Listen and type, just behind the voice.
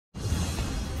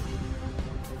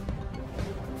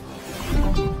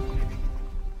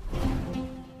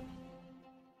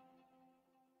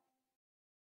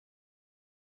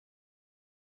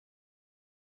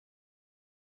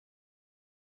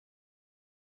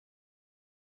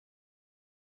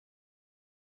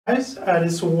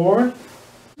This word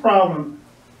problem.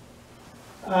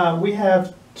 We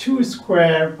have 2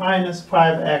 squared minus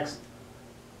 5x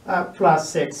plus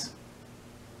 6.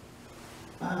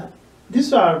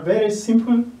 These are very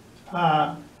simple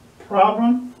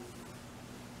problem,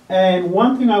 and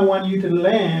one thing I want you to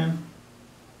learn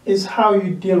is how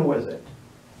you deal with it.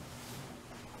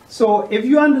 So if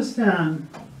you understand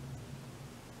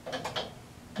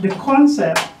the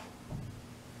concept,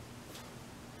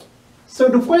 so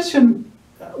the question,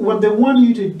 what they want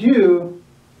you to do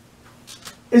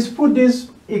is put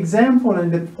this example in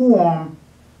the form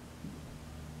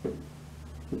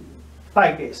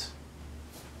like this.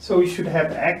 So you should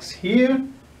have x here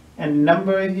and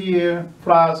number here,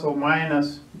 plus or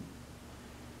minus,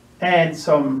 and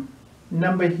some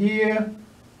number here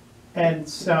and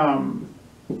something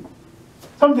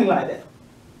like that.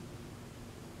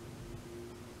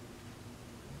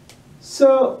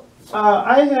 So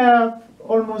I have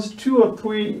almost 2 or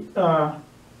 3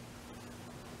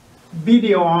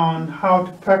 video on how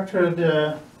to factor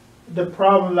the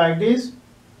problem like this.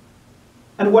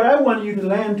 And what I want you to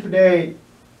learn today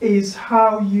is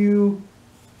how you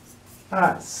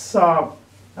solve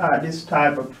this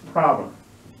type of problem.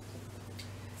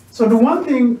 So the one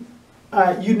thing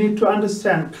you need to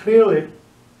understand clearly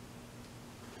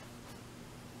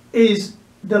is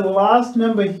the last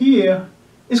number here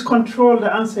is control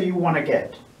the answer you want to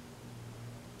get.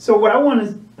 So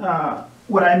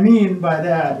what I mean by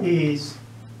that is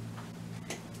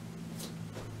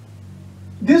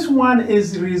this one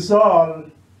is the result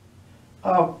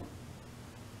of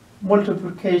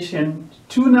multiplication.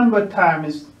 2 number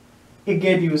times it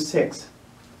gave you 6.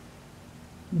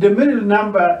 The middle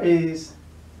number is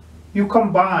you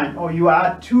combine or you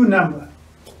add 2 numbers.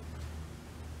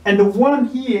 And the one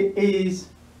here is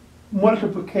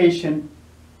multiplication.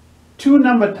 2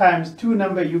 number times 2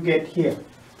 number you get here.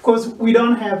 Of course, we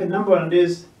don't have a number on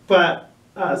this, but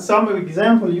some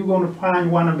example, you're going to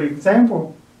find one of the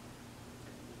example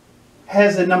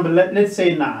has a number, let's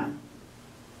say 9.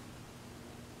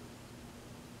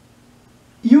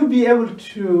 You'll be able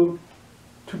to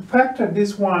factor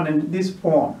this one in this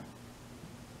form.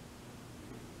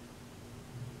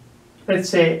 Let's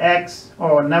say x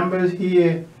or numbers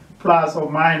here plus or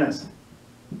minus.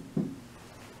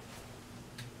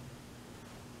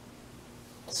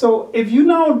 So if you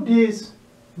know this,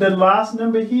 the last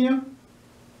number here,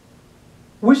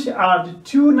 which are the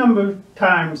 2 number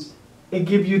times it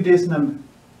gives you this number,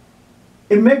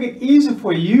 it makes it easy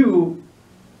for you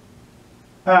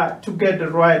to get the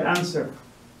right answer.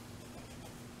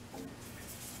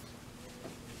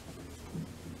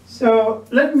 So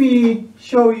let me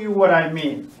show you what I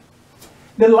mean.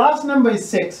 The last number is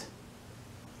 6.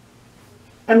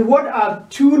 And what are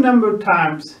 2 number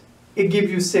times it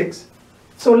gives you 6?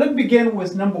 So let's begin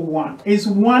with number 1. Is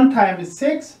 1 times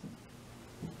 6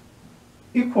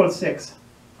 equals 6.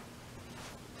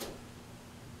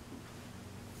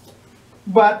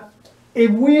 But if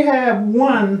we have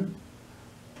 1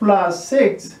 plus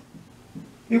 6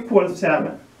 equals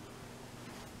 7.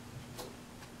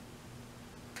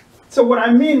 So what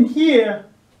I mean here,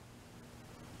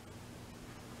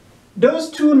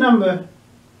 those 2 numbers,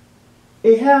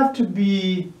 it have to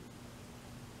be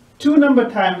 2 number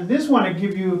times this one will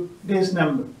give you this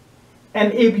number.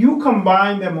 And if you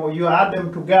combine them or you add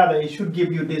them together, it should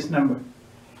give you this number.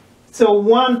 So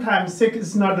 1 times 6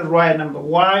 is not the right number.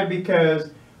 Why?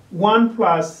 Because 1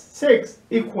 plus 6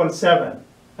 equals 7.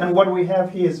 And what we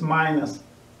have here is minus.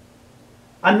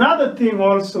 Another thing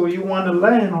also you want to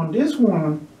learn on this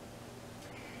one,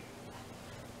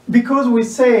 because we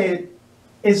say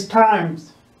it's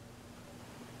times,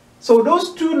 so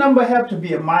those 2 numbers have to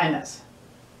be a minus.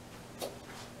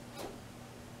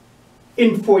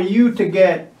 And for you to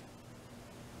get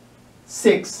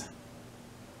 6,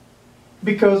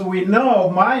 because we know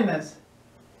minus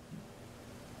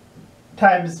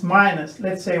times minus,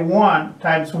 let's say 1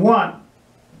 times 1,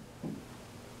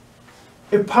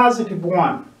 a positive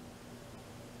 1.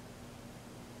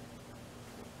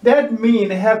 That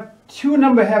means 2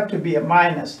 numbers have to be a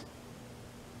minus,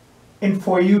 and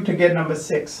for you to get number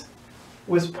 6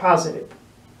 was positive.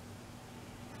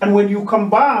 And when you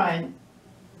combine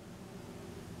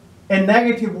a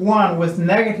negative 1 with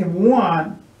negative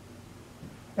 1,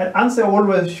 an answer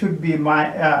always should be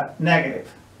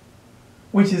negative,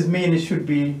 which is mean it should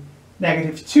be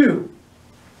negative 2.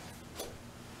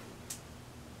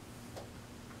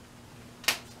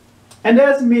 And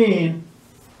that means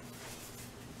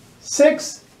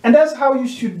 6, and that's how you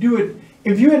should do it.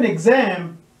 If you're in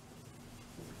exam,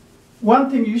 one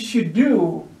thing you should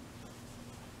do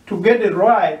to get it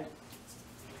right,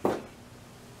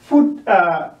 put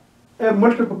a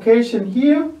multiplication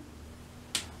here,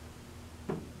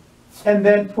 and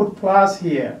then put plus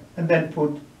here, and then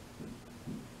put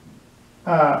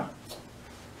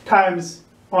times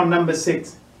on number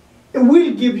 6. It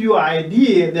will give you an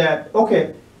idea that,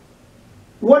 okay,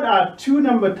 what are two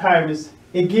number times?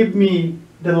 It give me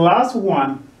the last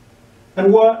one,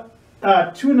 and what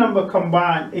two number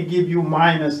combined, it give you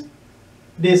minus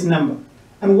this number.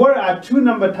 And what are two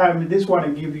number times this one,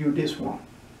 it give you this one.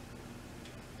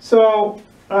 So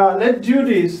let's do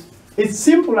this. It's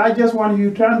simple. I just want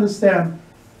you to understand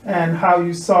and how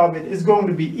you solve it. It's going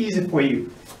to be easy for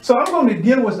you. So I'm going to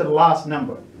deal with the last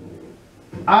number.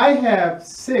 I have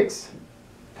 6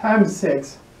 times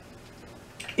 6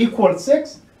 equals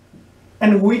 6.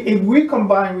 And if we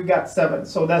combine, we got 7.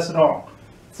 So that's wrong.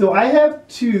 So I have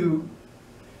 2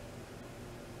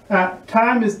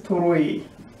 times 3.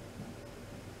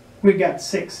 We got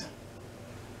 6.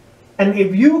 And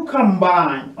if you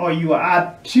combine or you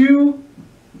add 2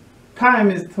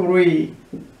 times 3,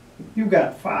 you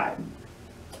got 5.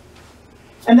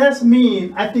 And that's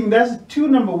mean, I think that's the two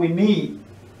number we need.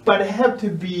 But it have to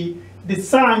be, the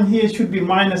sign here should be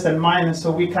minus and minus,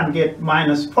 so we can get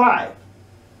minus 5.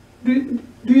 Do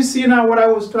you see now what I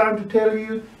was trying to tell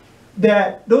you?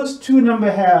 That those two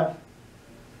numbers have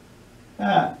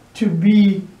to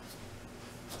be,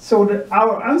 so that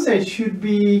our answer should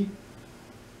be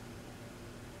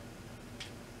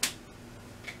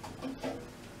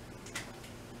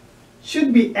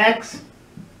x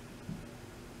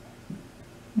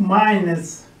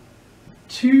minus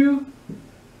 2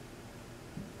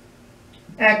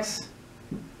 x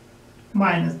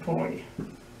minus 3.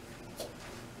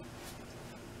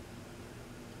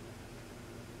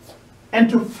 And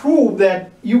to prove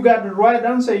that you got the right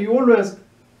answer, you always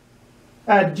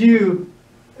do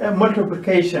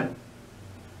multiplication.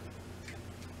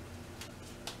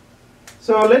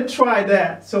 So let's try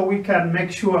that so we can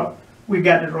make sure we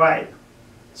got it right.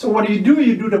 So what you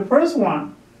do the first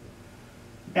one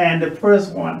and the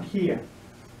first one here.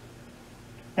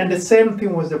 And the same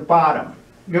thing with the bottom.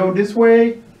 Go this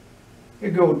way,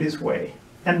 you go this way.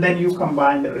 And then you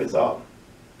combine the result.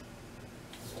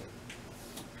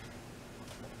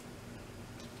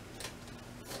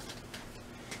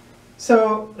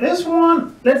 So this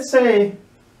one, let's say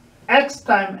x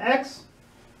times x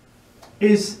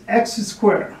is x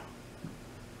squared.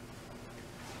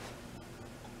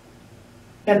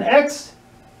 And x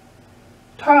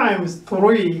times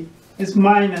 3 is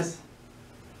minus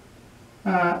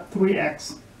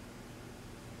 3x.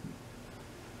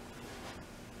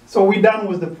 So we're done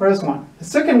with the first one. The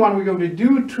second one, we're going to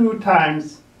do 2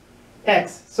 times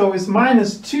x. So it's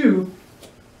minus 2.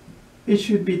 It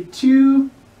should be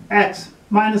 2x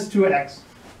minus 2x.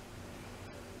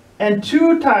 And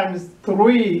 2 times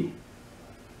 3,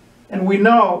 and we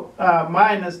know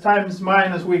minus times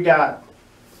minus, we got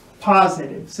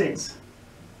positive 6.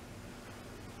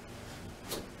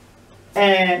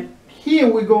 And here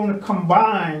we're going to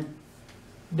combine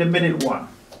the middle one.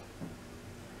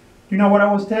 You know what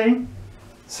I was saying?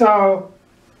 So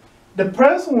the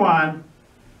first one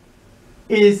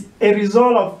is a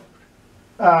result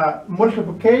of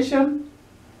multiplication,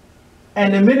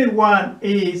 and the middle one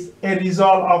is a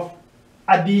result of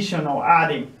addition or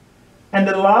adding. And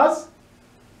the last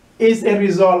is a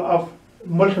result of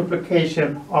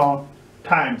multiplication or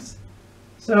times.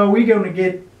 So we're going to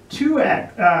get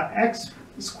 2x x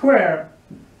squared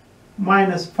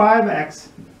minus 5x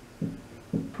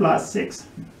plus 6.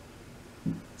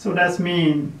 So that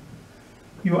means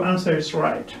your answer is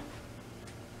right.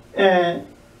 And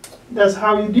that's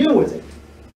how you deal with it.